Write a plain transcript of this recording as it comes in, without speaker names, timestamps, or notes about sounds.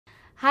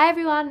Hi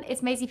everyone,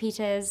 it's Maisie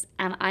Peters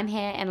and I'm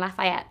here in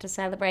Lafayette to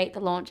celebrate the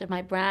launch of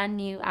my brand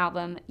new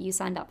album, You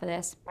Signed Up For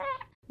This.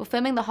 We're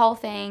filming the whole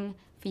thing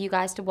for you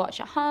guys to watch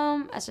at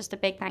home as just a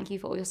big thank you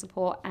for all your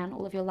support and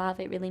all of your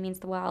love. It really means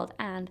the world,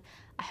 and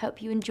I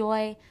hope you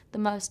enjoy the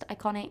most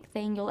iconic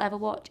thing you'll ever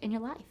watch in your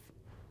life.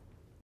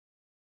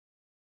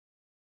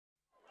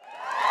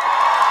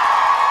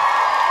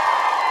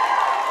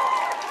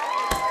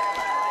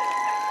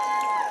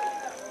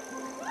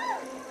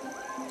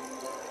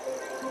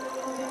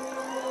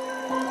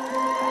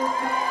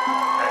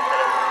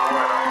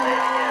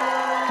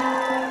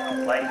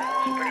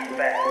 It's pretty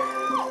fast.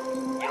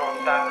 You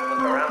don't stop and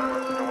look around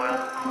once in a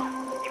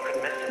while, you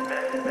could miss it.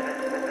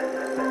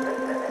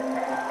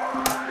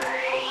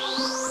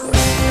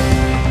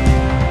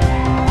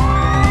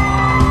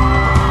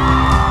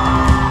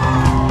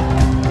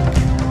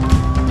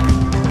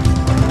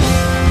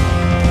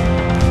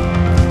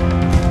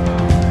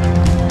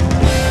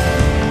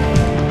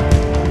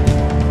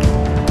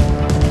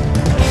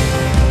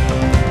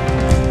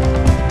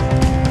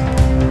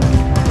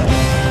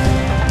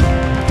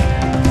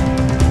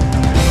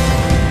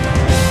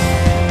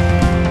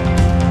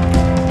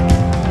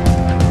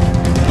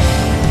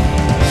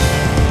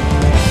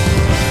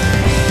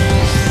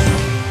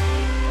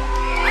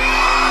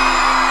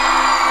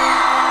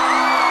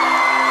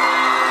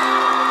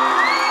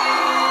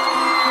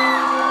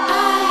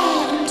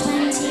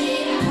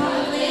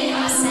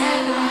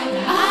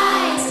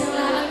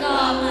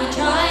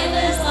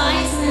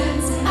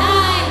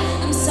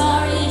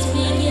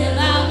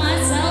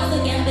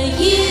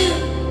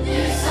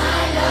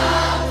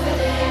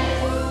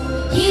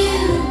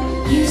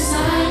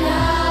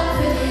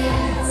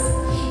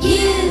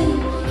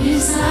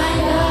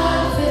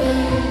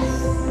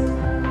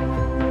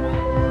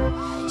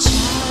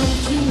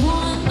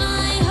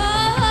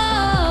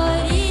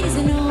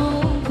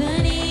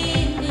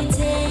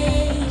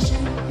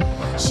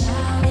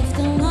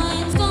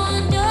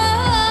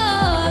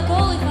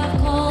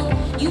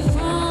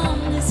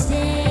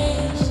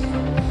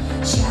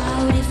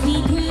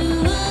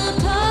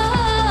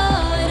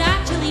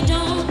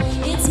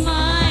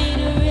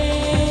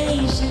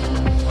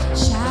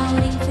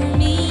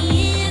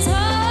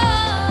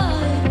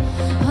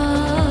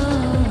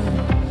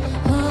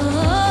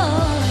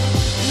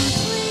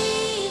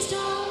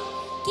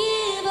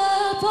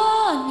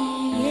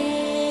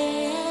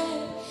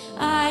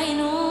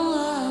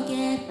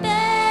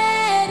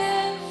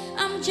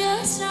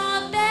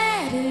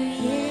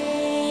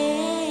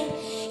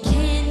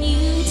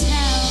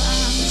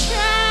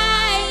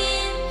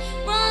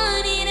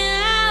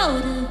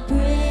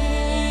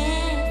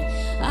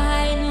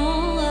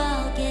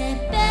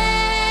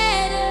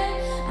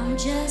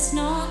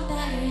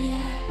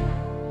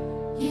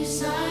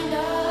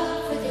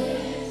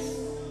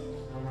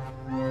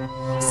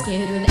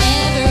 Scared of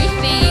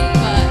everything,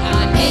 but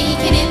I'm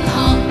making it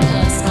home.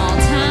 A small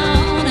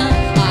town,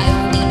 I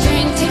only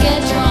drink to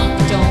get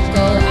drunk. Don't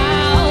go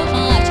out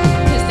much,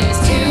 cause there's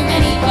too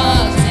many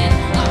bugs, and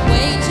I'm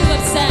way too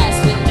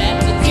obsessed with them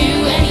to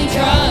do any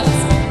drugs.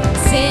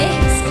 6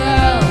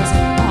 girls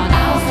on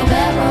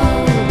Alphabet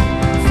Road,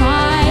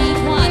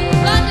 5-1.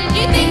 London, do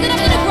you think that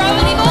I'm gonna grow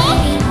anymore?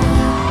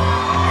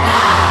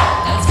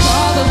 That's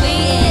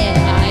probably it.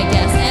 I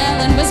guess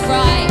Ellen was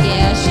right.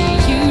 Yeah, she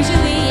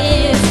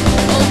usually is.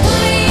 Oh,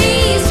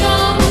 please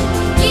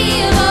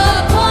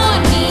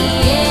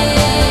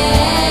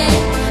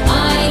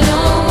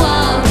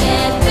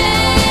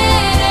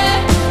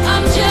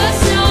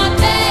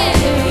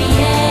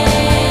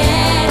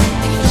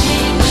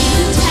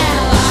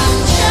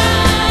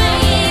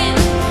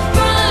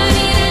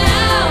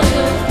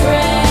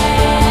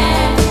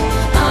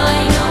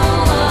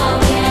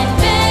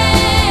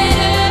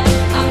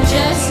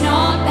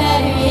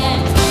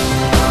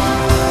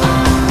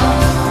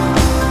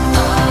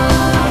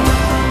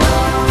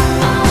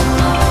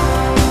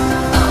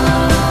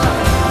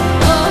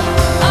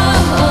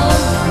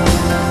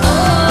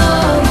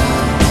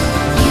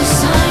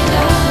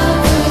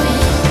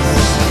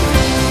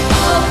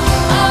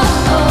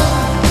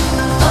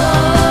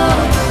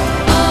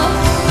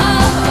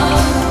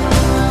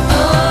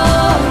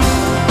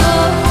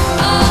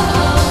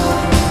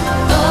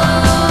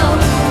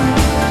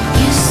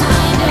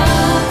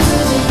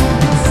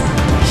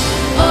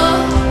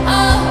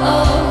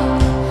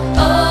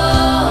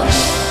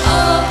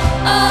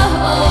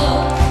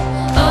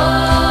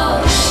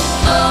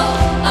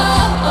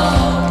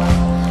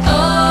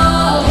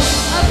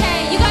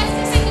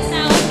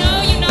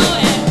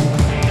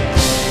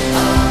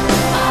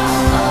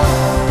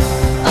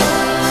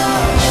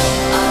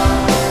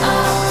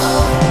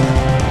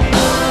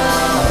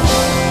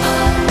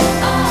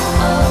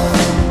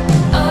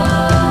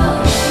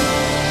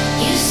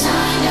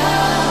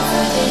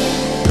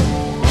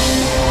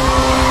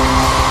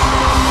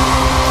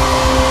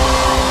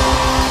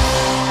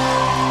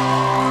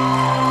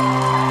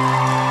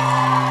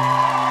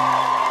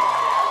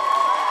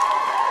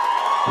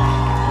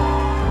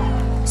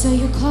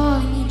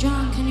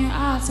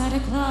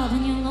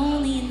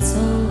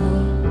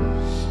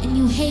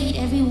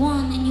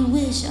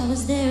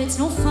was there, it's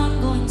no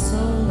fun going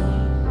solo.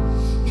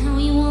 Now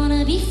you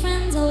wanna be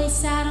friends, always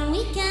sad on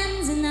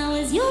weekends. And now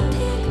is your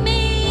pick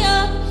me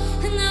up,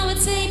 and I would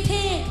say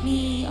pick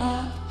me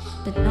up,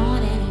 but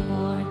not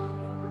anymore.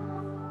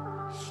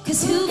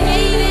 Cause who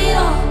gave it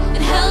all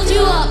and held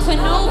you up when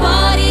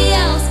nobody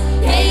else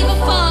gave a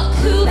fuck?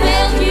 Who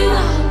bailed you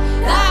out?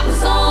 That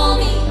was all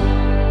me.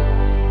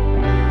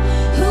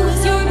 Who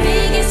was your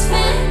biggest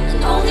fan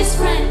and oldest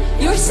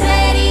friend? Your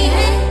steady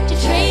hand, you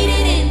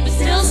traded in but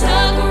still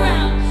stuck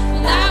around.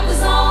 Well, that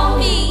was all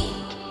me.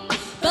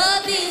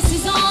 But this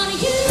is on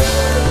you.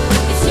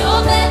 It's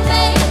your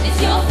birthday,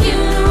 it's your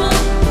funeral.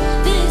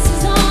 This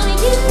is on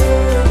you.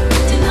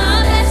 Did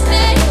my best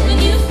day when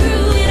you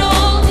threw it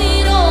all,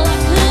 did all I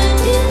could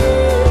do.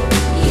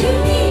 You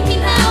need me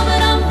now,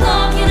 but I'm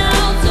blocking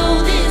out, so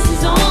this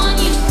is on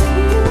you.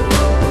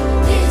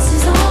 This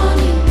is on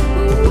you.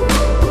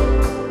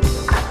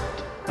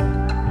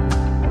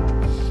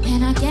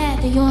 And I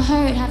get that you're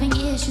hurt, having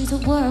issues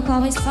at work,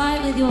 always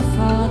fight with your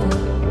father.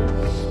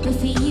 But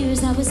for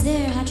years I was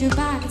there, had your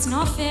back. It's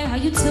not fair how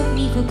you took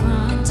me for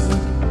granted.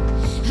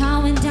 How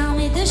I went down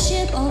with the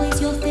ship,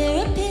 always your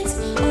therapist,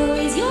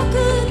 always your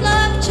good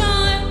luck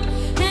charm,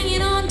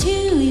 hanging on to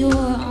your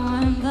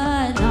arm,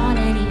 but not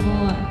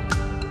anymore.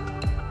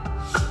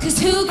 Cause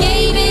who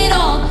gave it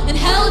all and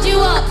held you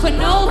up when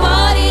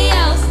nobody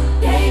else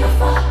gave a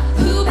fuck?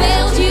 Who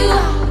bailed you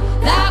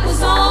out? That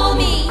was all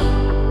me.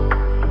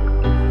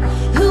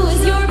 Who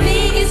was your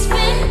biggest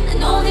fan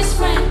and oldest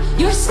friend?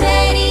 Your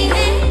steady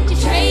hand, you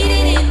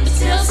traded in but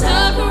still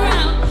stuck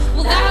around.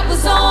 Well, that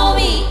was all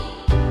me.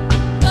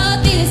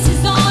 But this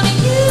is on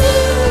you.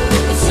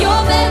 It's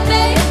your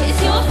birthday,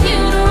 it's your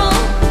funeral.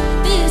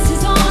 This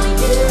is on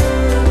you.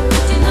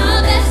 Did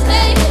my best,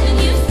 baby, and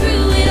you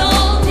threw it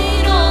all,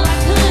 did all I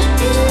could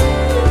do.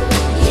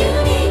 You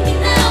need me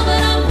now,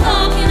 but I'm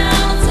blocking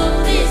out, so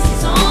this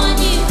is on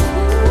you.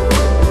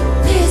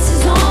 This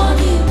is on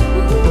you.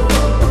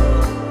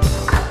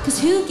 Cause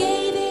who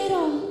gave it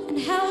all and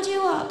held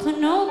you up when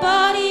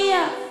nobody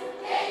else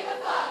gave a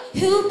fuck?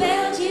 Who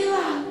bailed you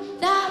out?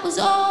 That was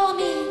all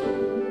me.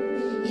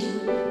 Yeah.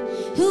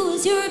 Who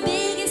was your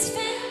biggest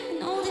fan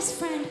and oldest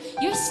friend?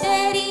 Your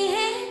steady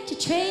hand, you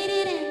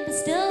traded in but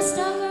still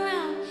stuck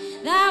around.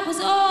 That was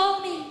all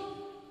me.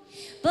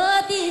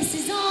 But this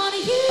is on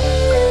you.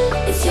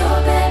 It's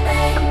your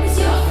birthday, it's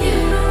your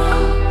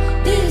funeral.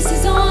 This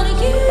is on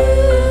you.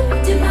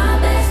 Did my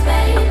best,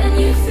 babe, and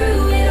you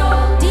threw it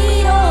all,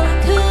 did all I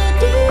could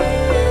do.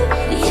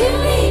 You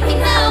need me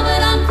now,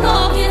 but I'm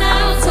clocking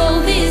out,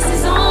 so this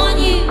is on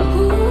you.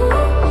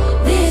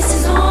 This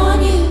is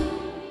on you.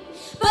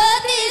 But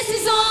this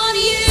is on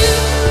you.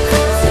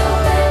 It's your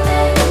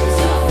birthday, it's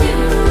your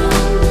funeral.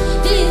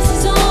 This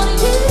is on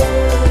you.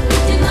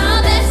 Did my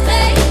best,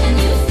 babe, and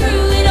you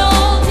threw it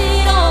all,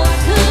 did all I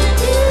could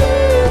do.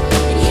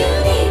 You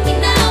need me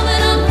now,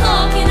 but I'm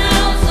clocking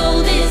out, so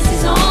this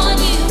is on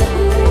you.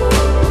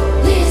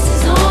 This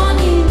is on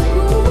you.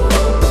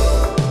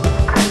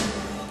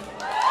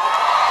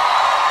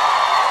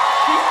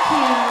 Thank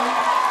you.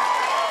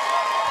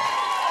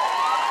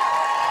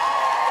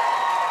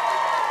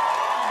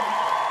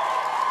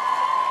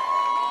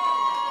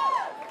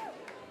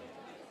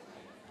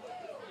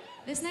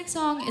 This next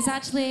song is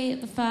actually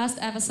the first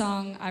ever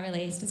song I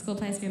released. It's called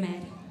Place to Be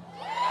Made.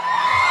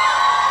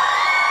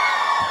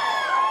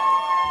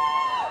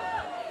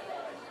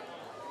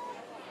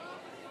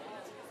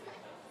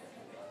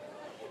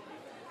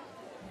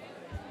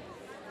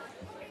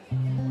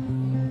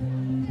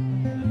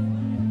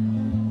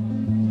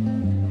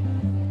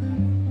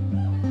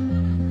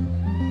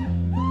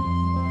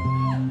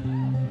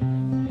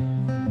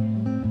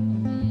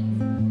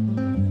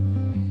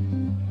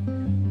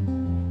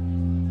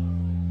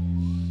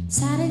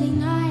 Saturday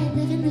night,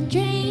 living the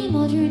dream,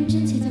 ordering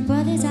gins with a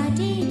brother's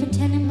ID,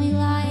 pretending we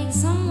like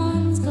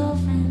someone's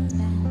girlfriend's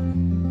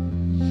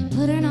bag.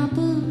 Put on our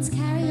boots,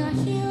 carry our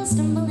heels,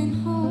 stumbling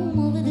home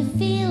over the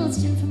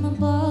fields, gin from a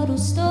bottle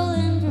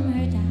stolen from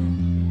her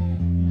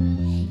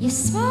dad. You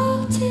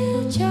smoke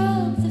to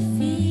choke the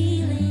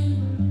feeling,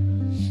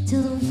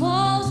 till the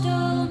walls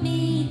don't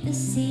meet the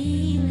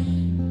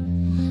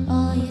ceiling.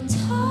 All you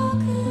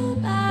talk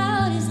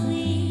about is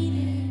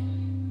leaving.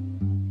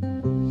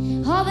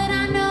 All that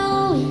I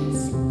know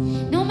is,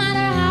 no matter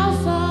how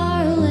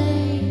far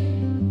away,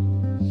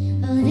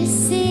 oh,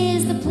 this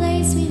is the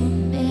place we were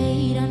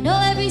made. I know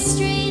every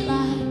street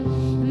light,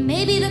 and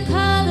maybe the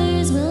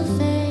colors will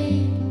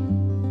fade,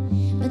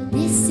 but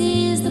this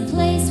is the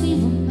place we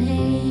were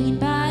made.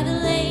 By the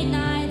late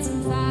nights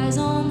and fires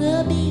on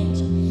the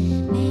beach,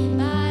 made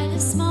by the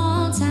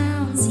small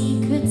town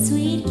secret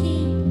sweet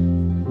keep.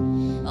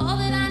 All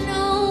that I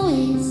know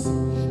is,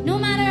 no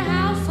matter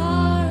how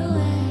far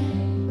away,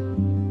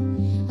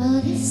 oh,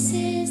 this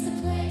is the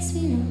place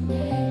we were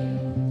made.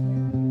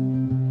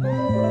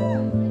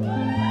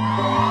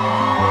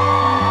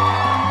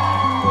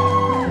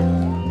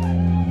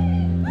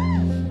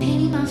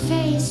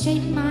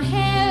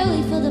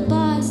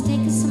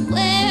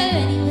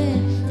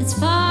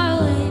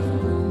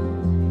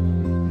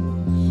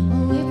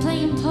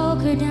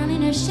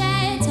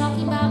 shed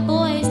talking about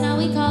boys. Now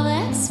we call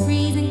X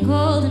freezing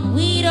cold and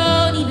we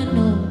don't even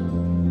know.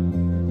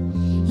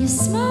 You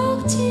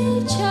smoke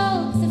to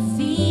choke the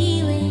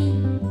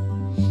feeling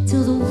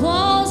till the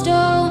walls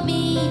don't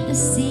meet the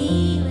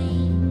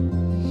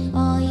ceiling.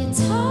 All you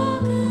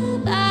talk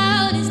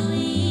about is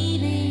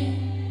leaving.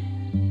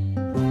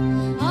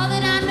 All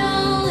that I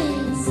know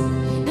is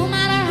no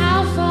matter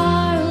how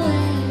far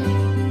away,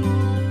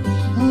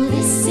 oh,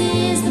 this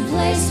is the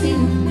place we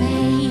were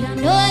made. I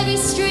know every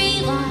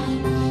street light,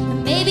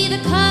 and maybe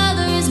the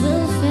colors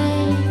will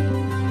fade,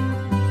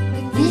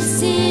 but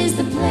this is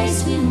the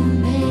place we were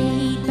made.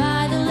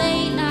 By the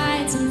late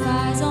nights and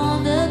fires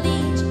on the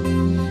beach,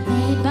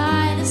 made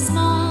by the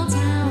small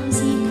town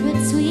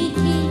secrets we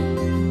keep.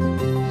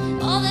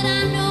 All that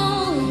I know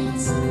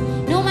is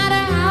no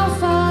matter how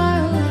far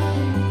away,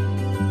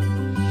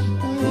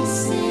 but this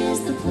is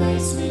the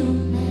place we were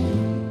made.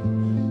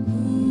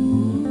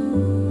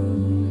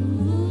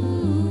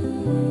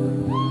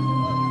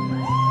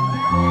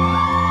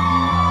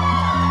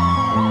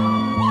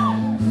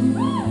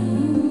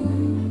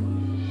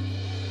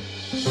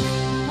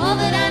 All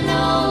that I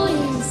know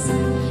is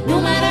no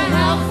matter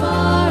how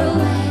far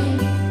away,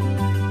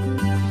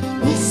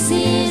 this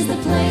is the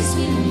place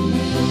we were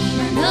made.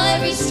 I know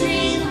every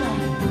street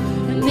light,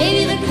 and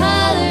maybe the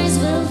colors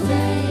will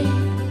fade,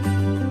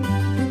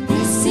 but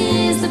this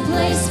is the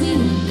place we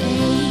were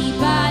made.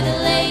 By the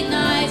late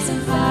nights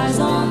and fires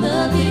on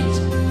the beach,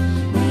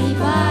 made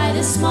by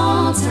the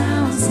small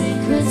town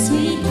secrets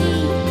we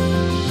keep.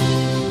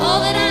 All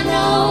that I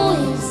know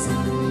is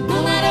no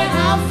matter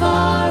how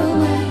far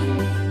away,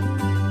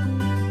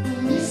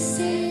 this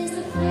is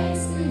the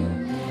place we were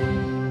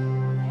made.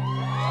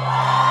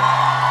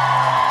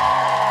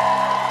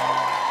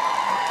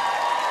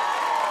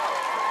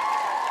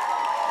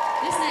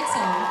 This next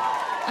song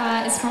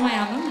is from my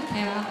album. It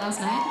came out last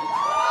night.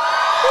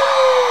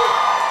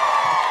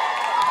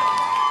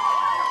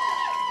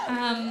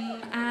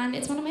 And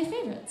it's one of my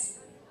favorites.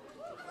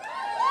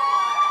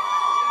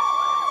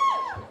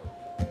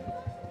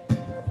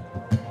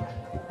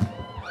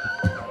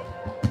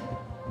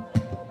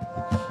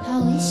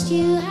 I wished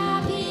you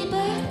happy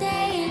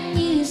birthday and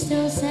you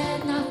still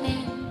said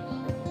nothing.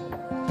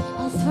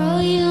 I'll throw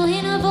you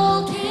in a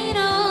volcano,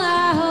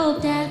 I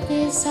hope death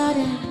is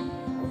sudden.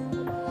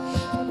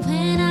 And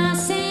when I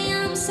say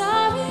I'm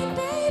sorry,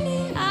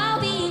 baby, I'll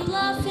be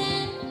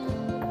bluffing.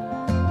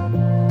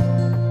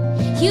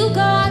 You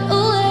got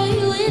away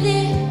with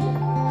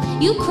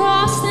it, you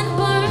crossed and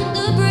burned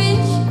the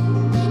bridge.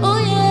 Oh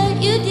yeah,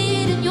 you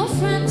did, and your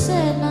friend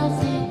said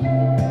nothing.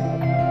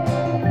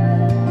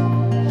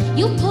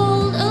 You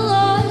pulled a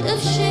lot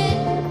of shit,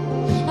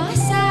 I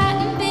sat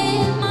and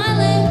bit my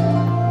lip.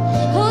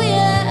 Oh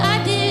yeah,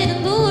 I did,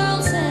 and the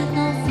world said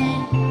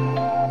nothing.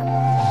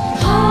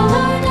 All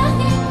or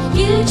nothing,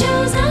 you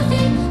chose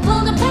nothing.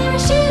 Pulled a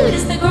parachute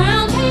as the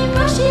ground came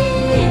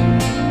rushing.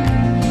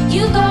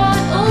 You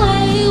got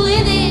away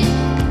with it,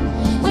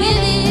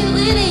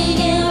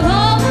 yeah.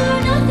 All or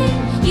nothing,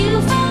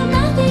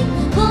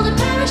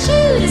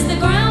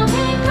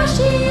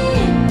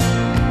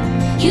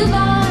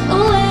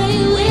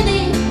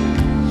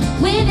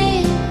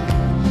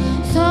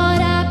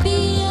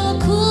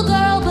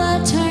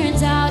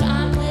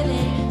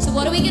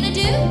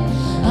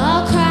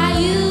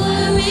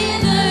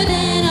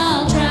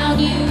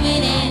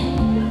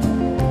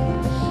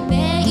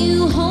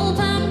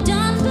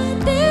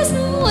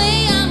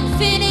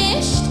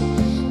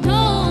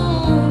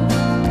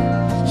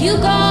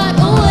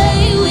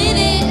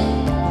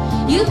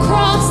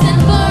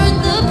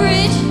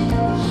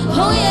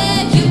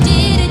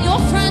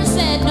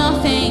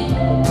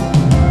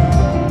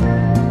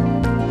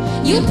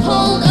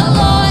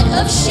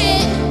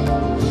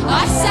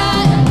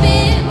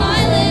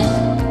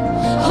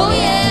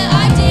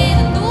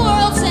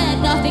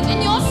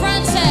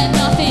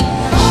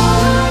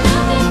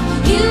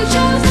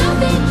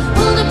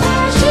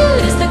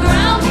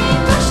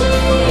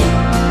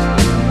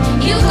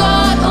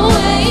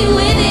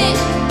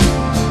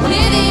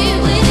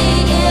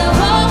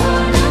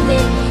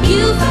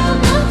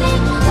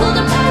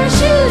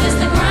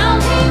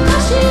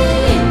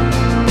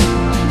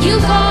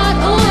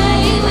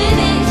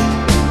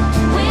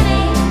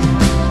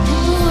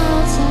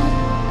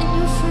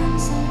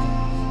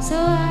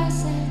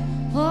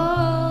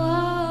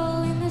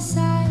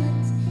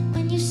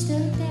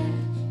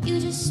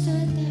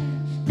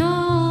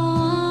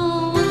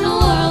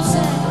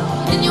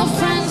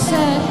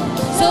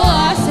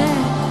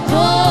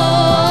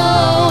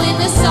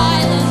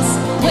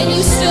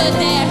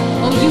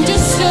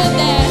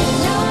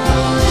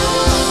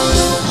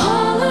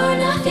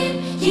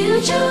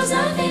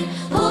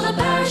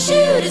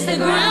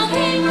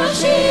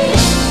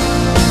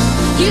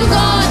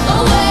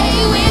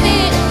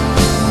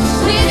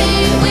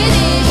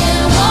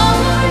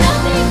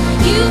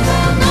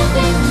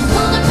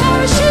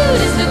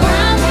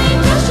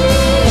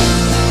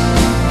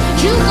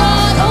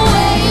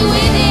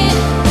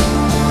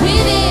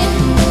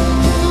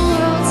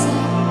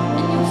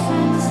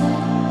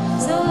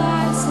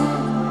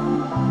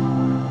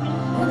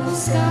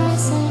 sky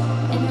said,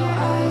 and your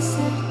eyes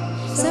said,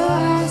 so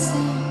I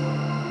said,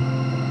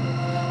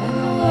 and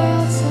the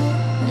world said,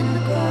 and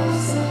the grass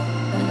said,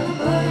 and the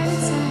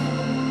birds said,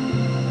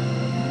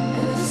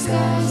 and the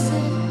sky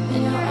said,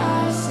 and your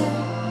eyes said,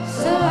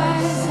 so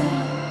I said.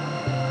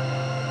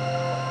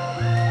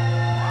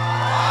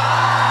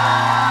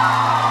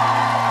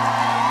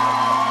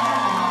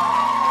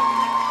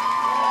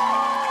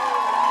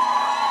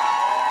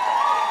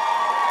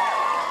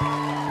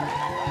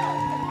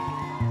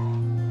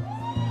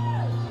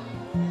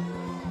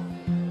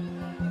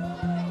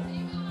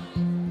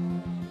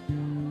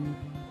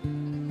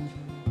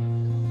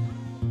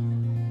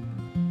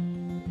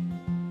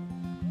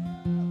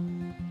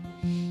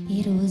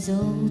 It was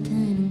open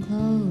and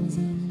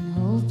closing,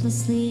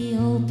 hopelessly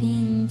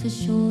hoping for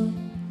sure.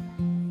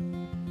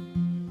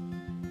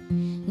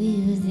 We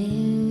were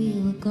there, we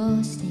were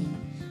ghosting,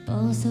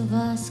 both of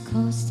us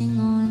coasting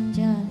on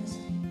just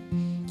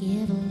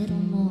give a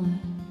little more.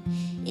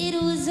 It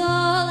was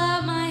all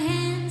out my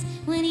hands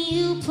when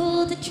you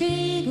pulled the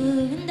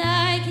trigger, and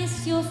I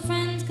kissed your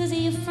friends cause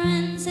your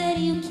friend said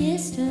you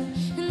kissed her,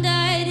 and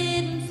I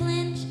didn't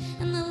flinch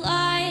and the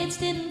lights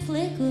didn't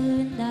flicker,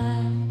 and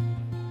I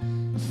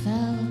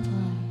fell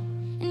apart.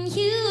 And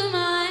you were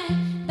my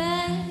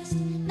best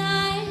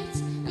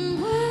nights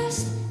and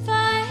worst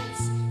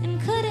fights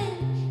and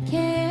couldn't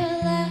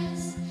care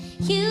less.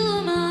 You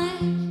were my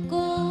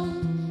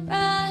gold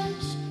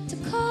rush to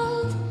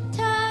cold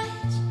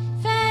touch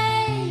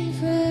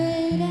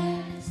favorite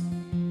ex.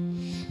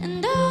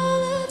 And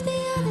all of the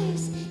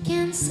others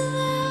cancel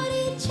out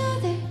each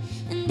other,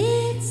 and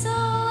it's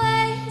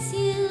always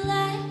you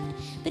left.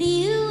 But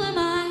you were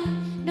my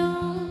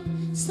no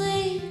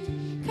sleep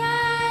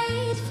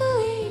cried for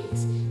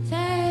weeks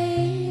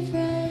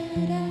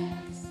favorite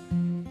ex.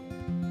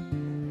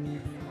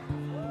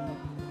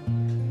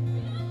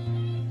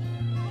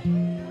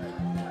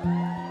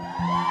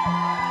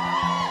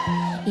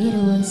 It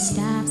was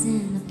stabs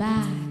in the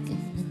back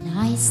and the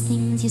nice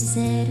things you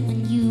said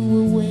when you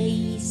were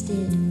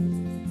wasted.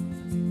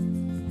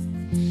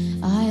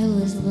 I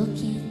was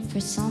looking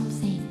for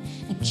something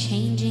and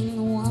changing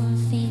the one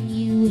thing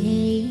you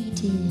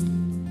hated.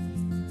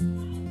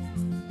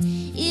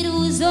 It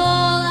was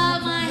all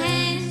out my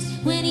hands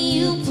when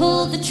you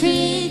pulled the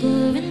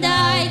trigger, and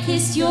I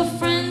kissed your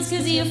friends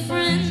cause your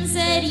friend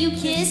said you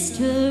kissed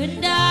her,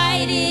 and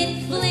I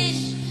didn't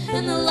flinch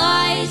and the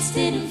lights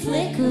didn't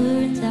flicker,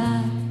 and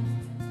I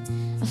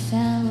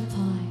fell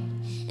apart.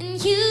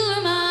 And you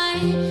were my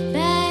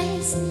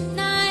best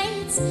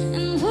nights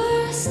and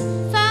worst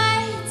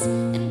fights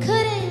and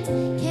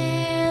couldn't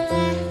care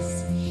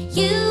less.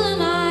 You were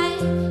my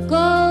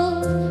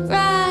gold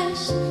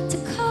rush to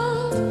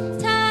cold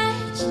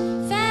touch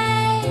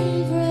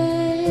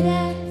favorite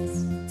ex.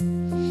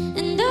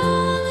 And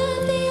all of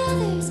the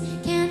others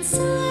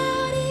cancel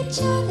out each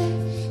other,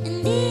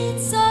 and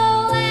it's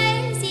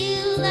always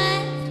you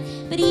left.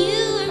 But you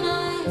were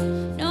my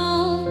no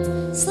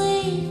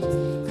sleep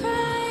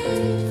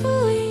cried for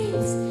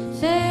weeks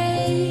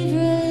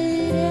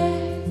favorite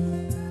ex.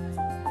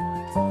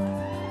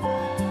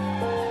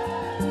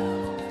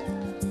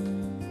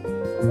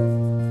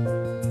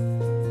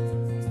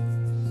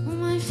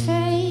 My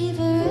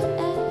favorite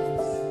ex.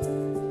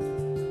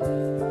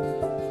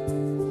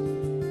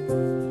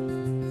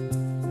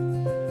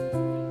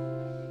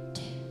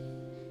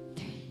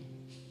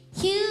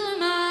 You were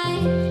my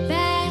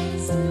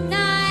best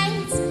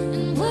nights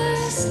and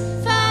worst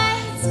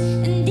fights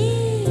and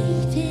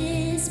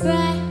deepest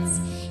breaths.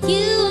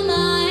 You were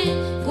my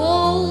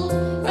gold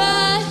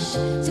rush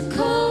to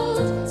cold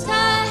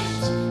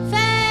touch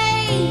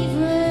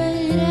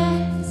favorite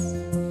ex.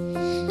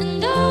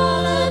 And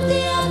all of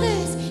the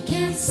others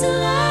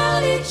cancel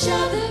out each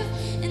other,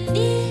 and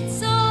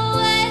it's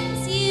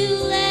always you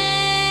left.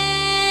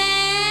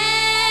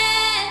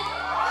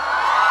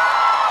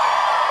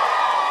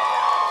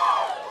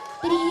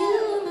 But you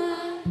were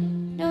my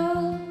no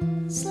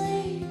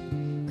sleep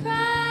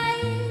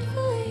cried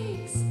for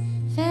weeks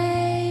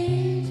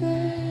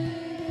favorite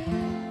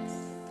ex.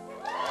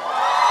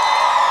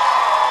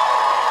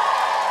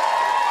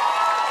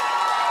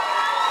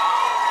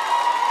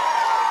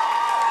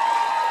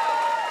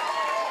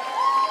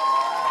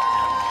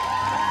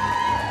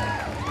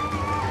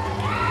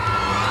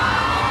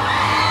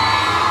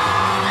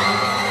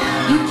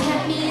 You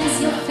kept me as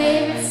your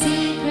favorite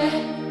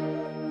secret,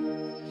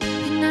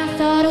 and I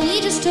thought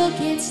we just took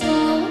it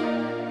slow.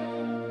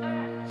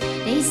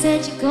 They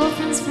said your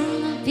girlfriend's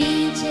from the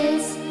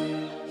beaches.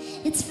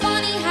 It's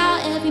funny how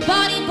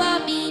everybody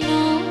but me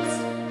knows.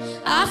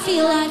 I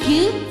feel like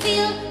you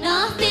feel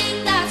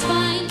nothing, that's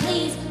fine.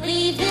 Please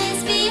leave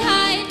this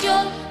behind.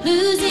 You're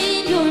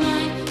losing your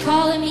mind,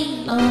 calling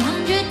me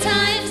 100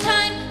 times.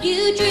 Time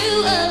you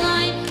drew a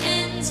line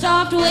and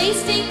stopped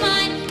wasting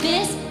mine.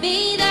 Miss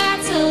me,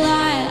 that's a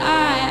lie.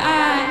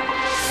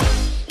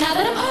 Now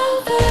that I'm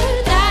over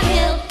that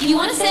hill, you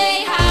wanna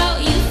say how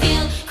you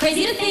feel.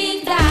 Crazy to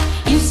think that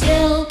you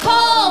still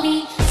call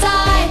me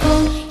psycho.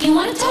 You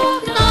wanna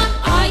talk, not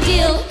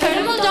ideal. Heard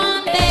him all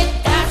done, babe,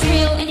 that's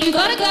real. And you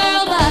got a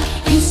girl, but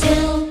you still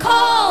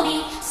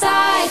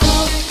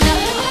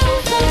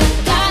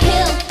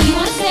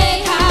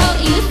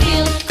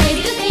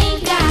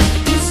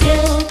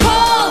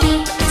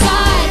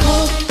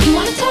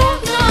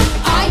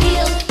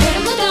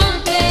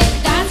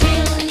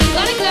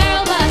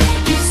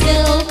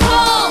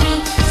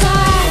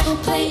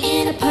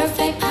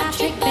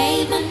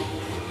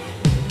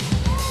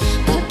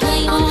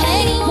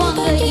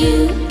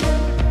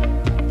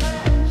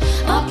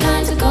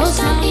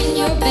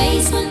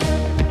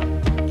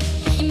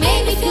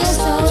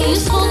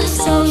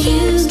so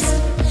used.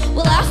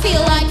 Well, I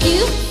feel like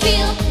you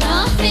feel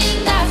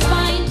nothing, that's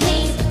fine.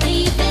 Please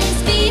leave this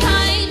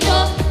behind.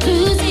 You're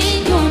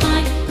losing your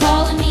mind,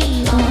 calling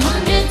me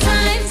 100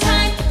 times.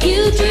 Time you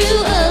drew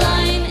a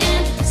line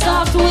and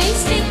stopped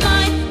wasting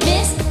mine.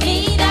 Miss me,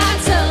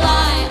 that's a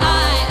lie.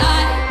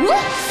 Woo!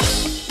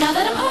 Now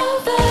that I'm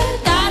over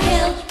that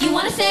hill, you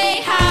wanna say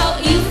how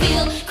you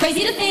feel.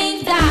 Crazy to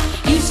think that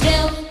you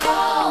still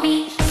call me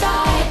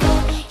psycho.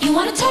 You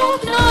wanna talk,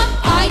 not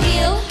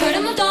ideal. Heard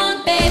I'm gone,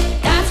 babe,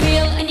 that's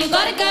real. And you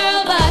got a girl,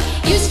 but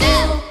you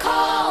still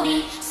call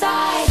me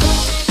psycho.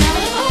 Now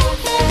that I'm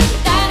over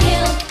that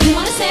hill, you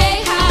wanna say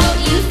how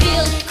you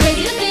feel.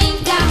 Crazy to think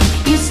that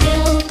you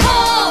still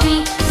call me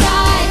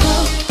psycho.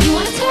 You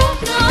wanna talk,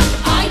 not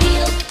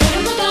ideal. Heard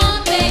I'm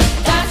gone, babe,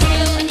 that's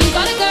real. And you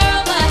got a girl,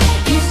 but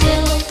you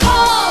still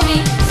call me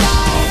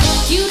psycho.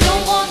 You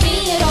don't want me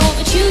at all,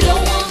 but you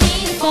don't want me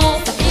to fall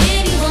for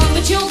anyone.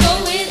 But you'll go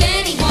with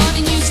anyone,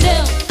 and you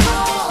still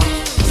call me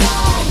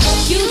psycho.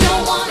 You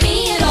don't want me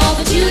at all,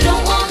 but you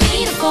don't want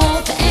me to fall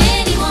for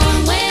anyone.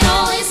 When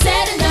all is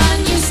said and done,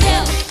 you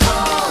still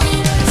call me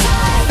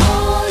psycho.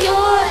 All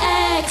your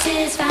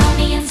exes found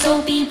me, and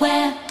so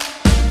beware.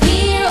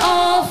 We're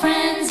all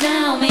friends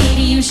now,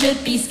 maybe you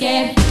should be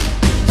scared.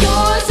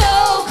 You're so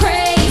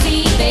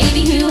crazy,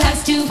 baby, who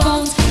has two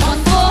phones?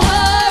 One for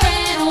her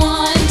and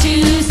one to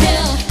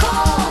still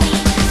call me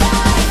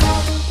psycho.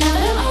 Now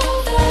that I'm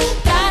over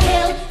that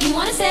hill, you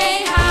wanna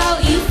say how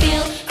you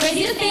feel.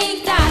 Crazy to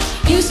think that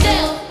you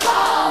still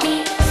call me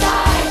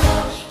psycho.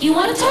 You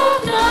wanna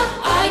talk, not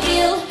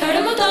ideal. Heard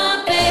I'm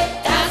gone, babe,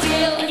 that's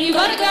real. And you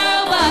got a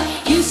girl,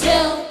 but you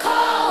still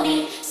call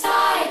me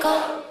psycho.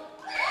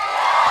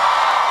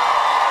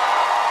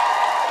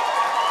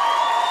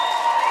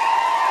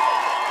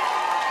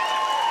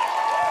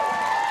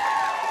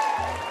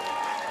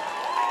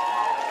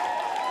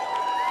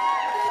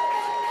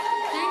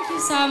 Thank you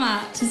so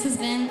much. This has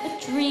been a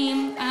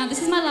dream.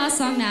 This is my last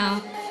song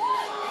now.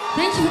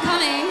 Thank you for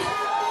coming.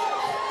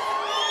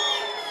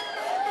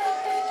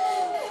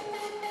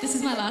 This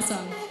is my last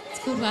song. It's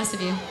called Last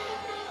of You.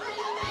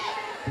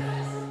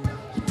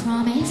 You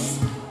promise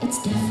it's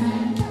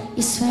different.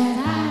 You swear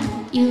that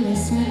you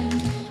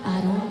listened. I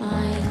don't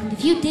mind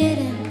if you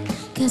didn't,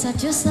 'cause I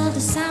just love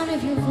the sound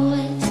of your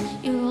voice.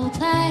 Your role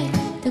play,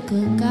 the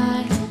good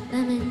guy,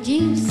 lemon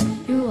juice,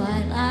 your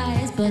white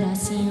lies, but I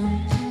see 'em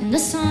in the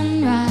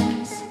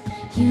sunrise.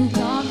 You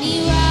got me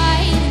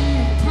right in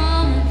the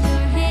palm of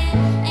your hand,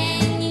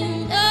 and you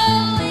know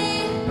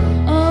it.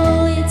 Oh,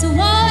 it's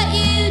what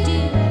you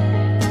do.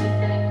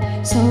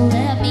 So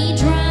let me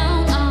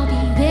drown, I'll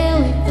be there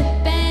with the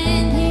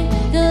band. Hit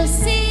the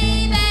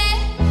seabed,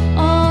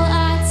 all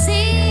I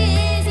see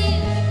is you.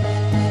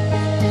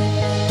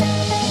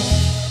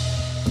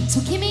 So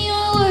give me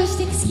your worst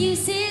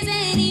excuses,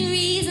 any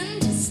reason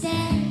to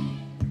stay.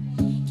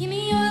 Give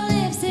me your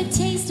lips, the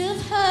taste of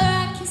her,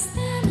 I kiss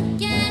them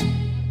again.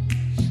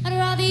 I'd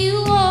rather you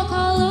walk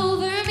all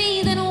over me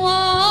than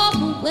walk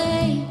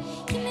away.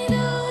 Give me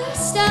the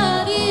worst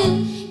of you,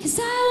 'cause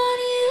I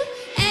want you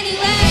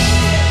anyway.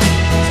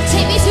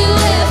 Take me to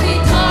every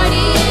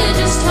party and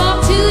just talk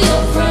to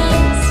your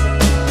friends.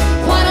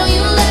 Why don't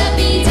you let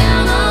me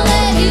down? I'll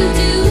let you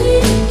do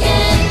it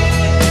again.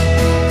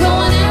 Go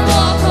on and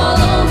walk all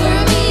over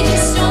me,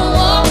 just don't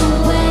walk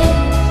away.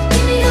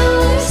 Give me the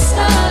worst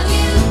of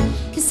you,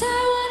 'cause I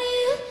want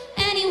you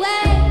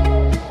anyway.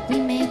 We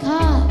make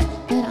up,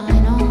 but I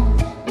know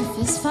we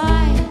fist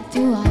fight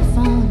through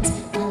iPhones.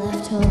 My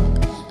left hook,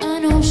 a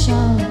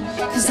no-show,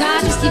 'cause I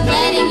just keep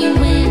letting you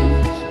win.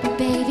 But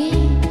baby,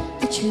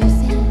 the truth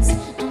is,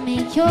 I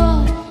make your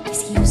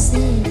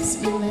excuses.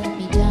 You let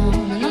me down,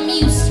 and I'm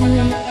used to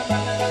it.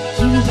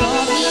 You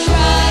got me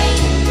right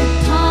in the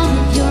palm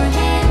of your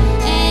hand,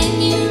 and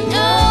you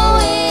know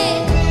it.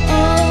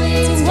 Oh,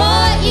 it's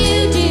what you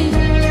do.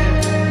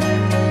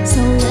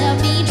 So let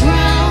me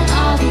drown,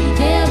 I'll be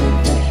there with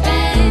the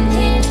band.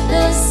 Hit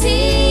the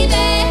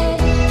seabed,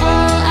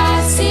 all I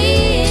see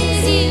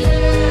is you.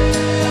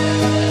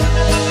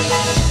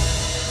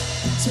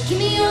 So give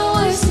me your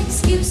worst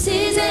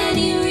excuses,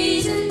 any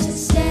reason to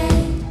stay.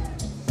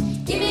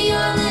 Give me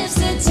your lips,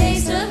 the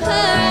taste of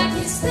her, I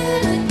kiss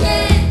them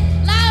again.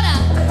 Louder!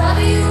 I'd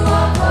rather you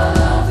walk all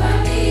over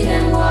me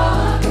than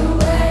walk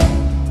away.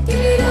 Give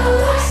me the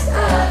worst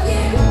of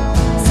you,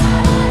 'cause I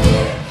want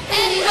you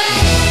anyway.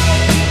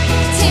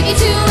 Take me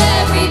to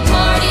every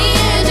party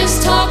and just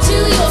talk to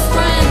your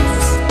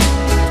friends.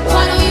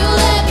 Why don't you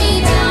let me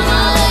down?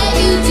 I'll let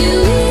you do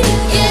it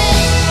again.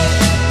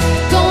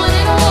 Go on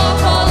and walk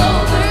all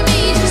over me,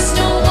 just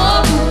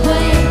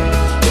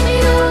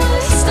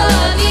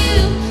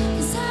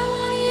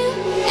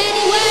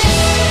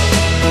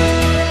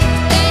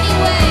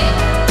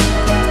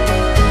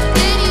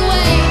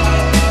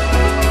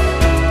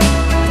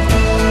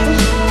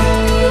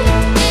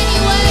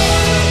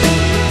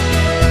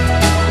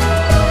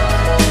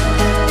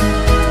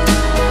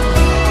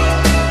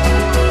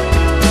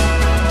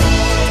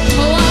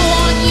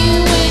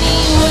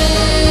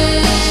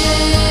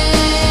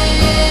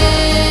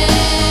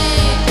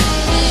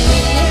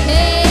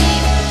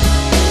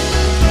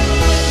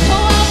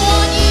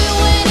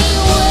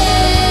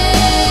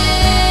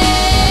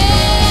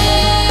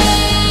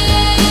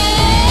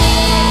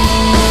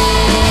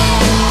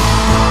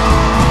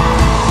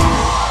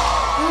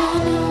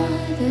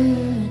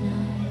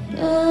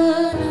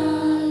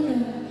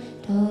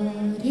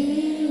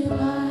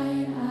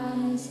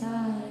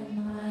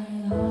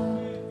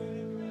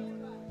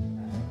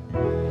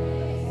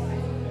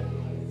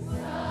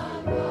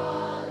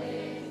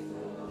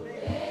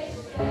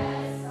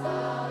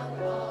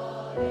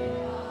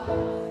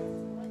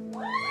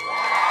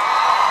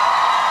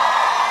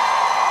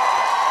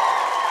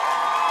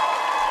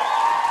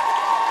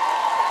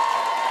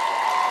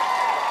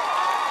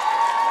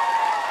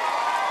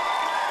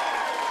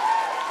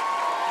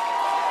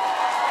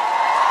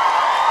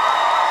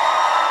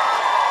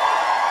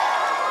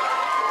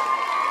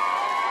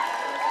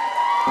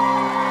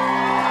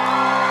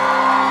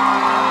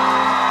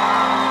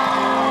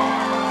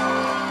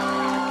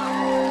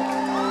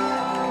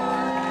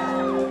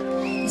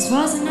This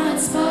wasn't how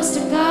it's supposed to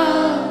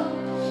go.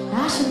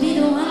 I should be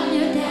the one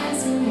you're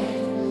dancing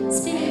with,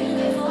 spinning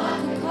before I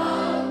could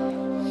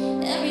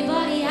call.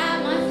 Everybody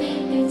at my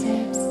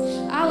fingertips,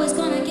 I was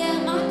gonna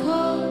get my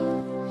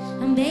code.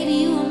 And baby,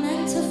 you were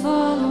meant to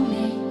follow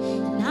me,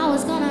 and I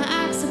was gonna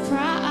act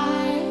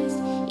surprised,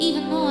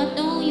 even though I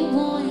know you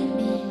wanted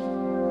me.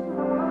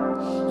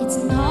 It's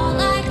not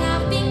like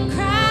I've been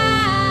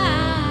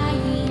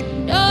crying,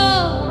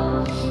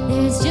 no,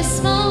 there's just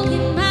smoke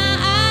in my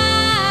eyes.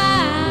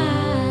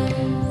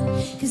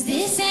 'Cause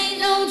this ain't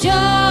no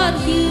John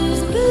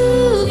Hughes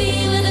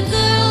movie where the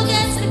girl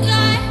gets the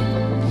guy.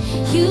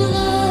 You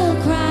look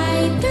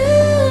right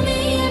through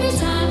me every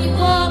time you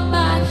walk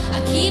by. I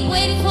keep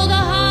waiting for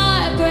the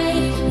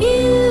heartbreak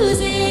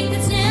music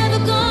that's never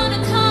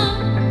gonna come.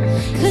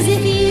 'Cause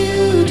if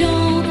you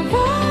don't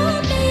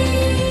want me,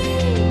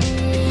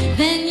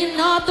 then you're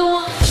not the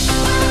one.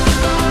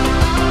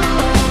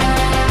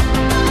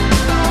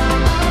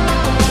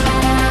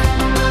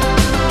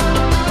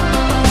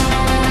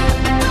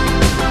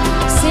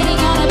 Sitting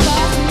on a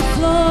bathroom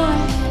floor,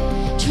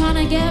 trying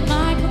to get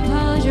my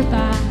composure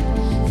back.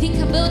 Think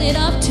I built it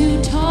up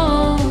too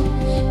tall.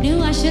 Knew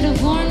I should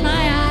have worn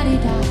my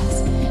Adidas.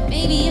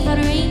 Maybe if I'd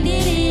reined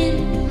it in,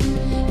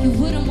 you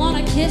wouldn't want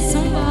to kiss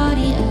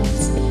somebody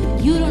else.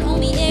 You don't owe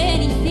me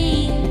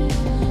anything,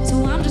 so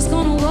I'm just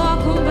gonna walk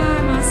home by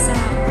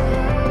myself.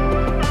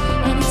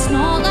 And it's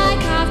not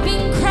like I've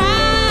been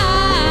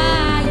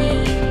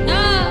crying,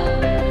 no,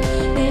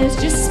 there's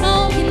just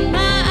smoke in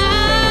my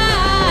eyes.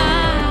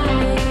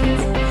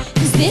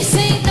 'Cause this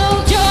ain't no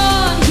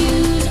John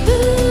Hughes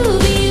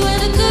movie where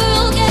the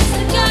girl gets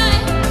the guy.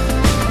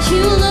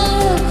 You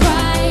look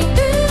right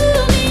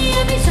through me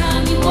every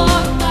time you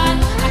walk by.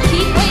 I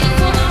keep waiting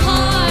for the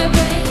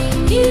heartbreak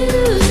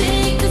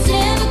music that's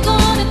never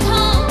gonna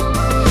come.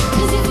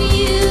 'Cause if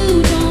you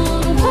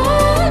don't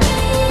want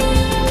me,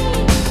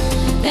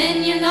 then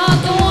you're not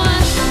the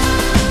one.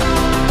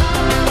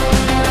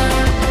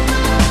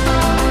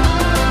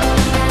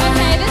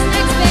 Okay, this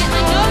next bit,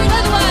 I know you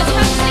know the words, you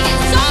have to sing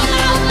it so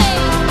loudly.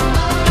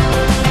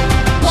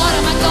 What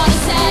am I gonna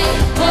say?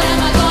 What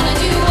am I gonna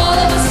do? All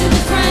of us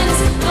stupid friends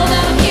know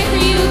that I'm here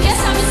for you.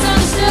 Guess I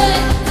misunderstood.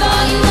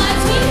 Thought you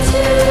liked me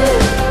too.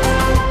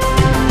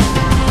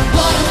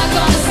 What am I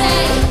gonna say?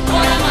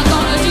 What am I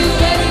gonna do?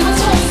 Everyone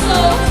told me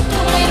slow.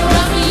 Don't wait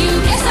around for you.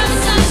 Guess I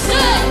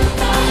misunderstood.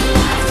 Thought you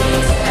liked me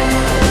too.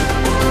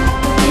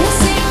 This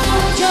ain't no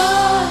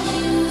John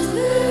Hughes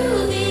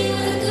movie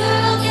where the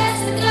girl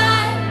gets the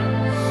guy.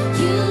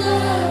 You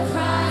look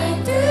right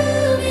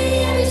through me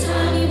every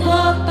time you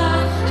walk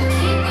by. I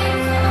keep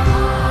waiting for the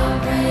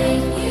heartbreak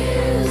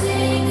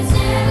music that's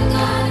never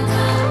gonna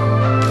come.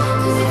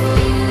 'Cause if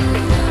you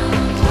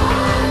don't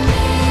want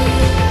me,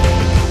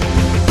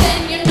 then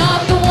you're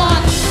not the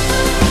one.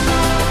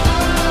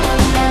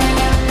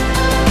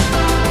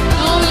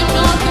 No, you're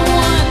not the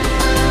one.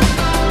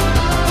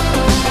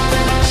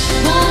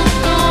 No,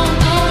 no,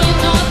 no,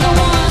 you're not the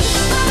one.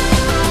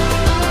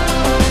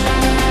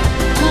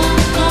 No,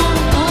 no,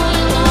 no,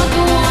 you're not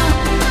the one.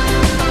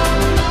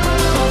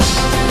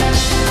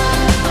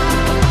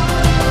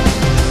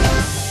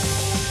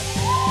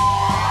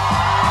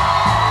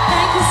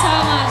 Thank you so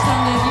much,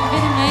 London. You've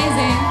been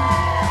amazing.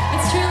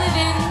 It's truly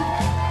been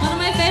one of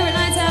my favorite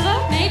nights ever,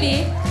 maybe.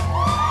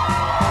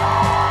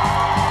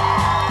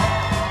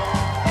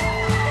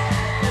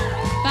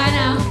 Bye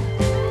now.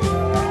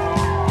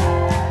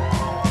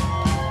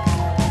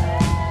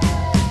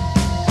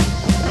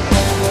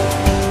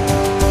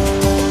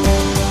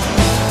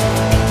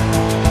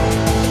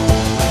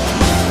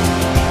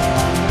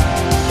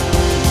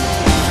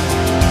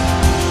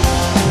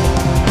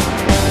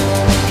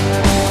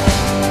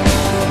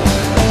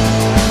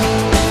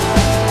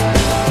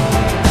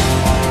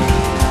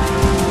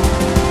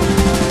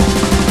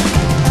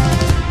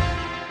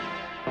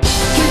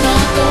 You're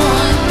not the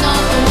one, no.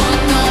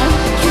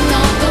 You're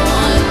not the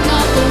one, no.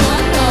 Not the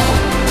one,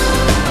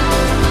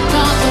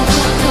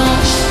 no.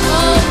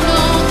 Oh, no,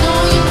 no,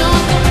 you're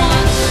not the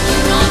one.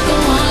 You're not the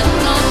one,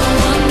 no.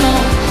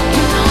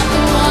 You're not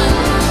the one.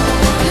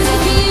 'Cause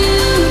if you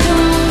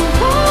don't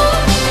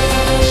want me,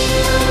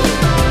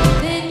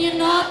 then you're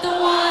not the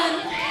one.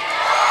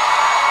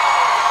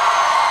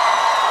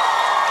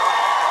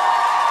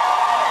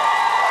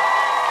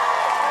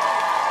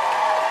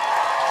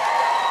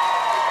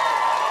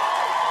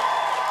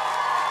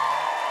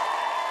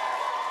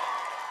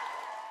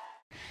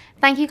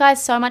 Thank you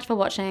guys so much for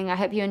watching. I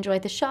hope you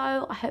enjoyed the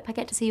show. I hope I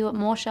get to see you at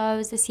more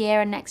shows this year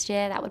and next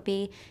year. That would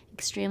be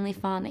extremely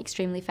fun,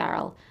 extremely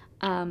feral.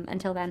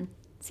 Until then,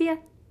 see ya.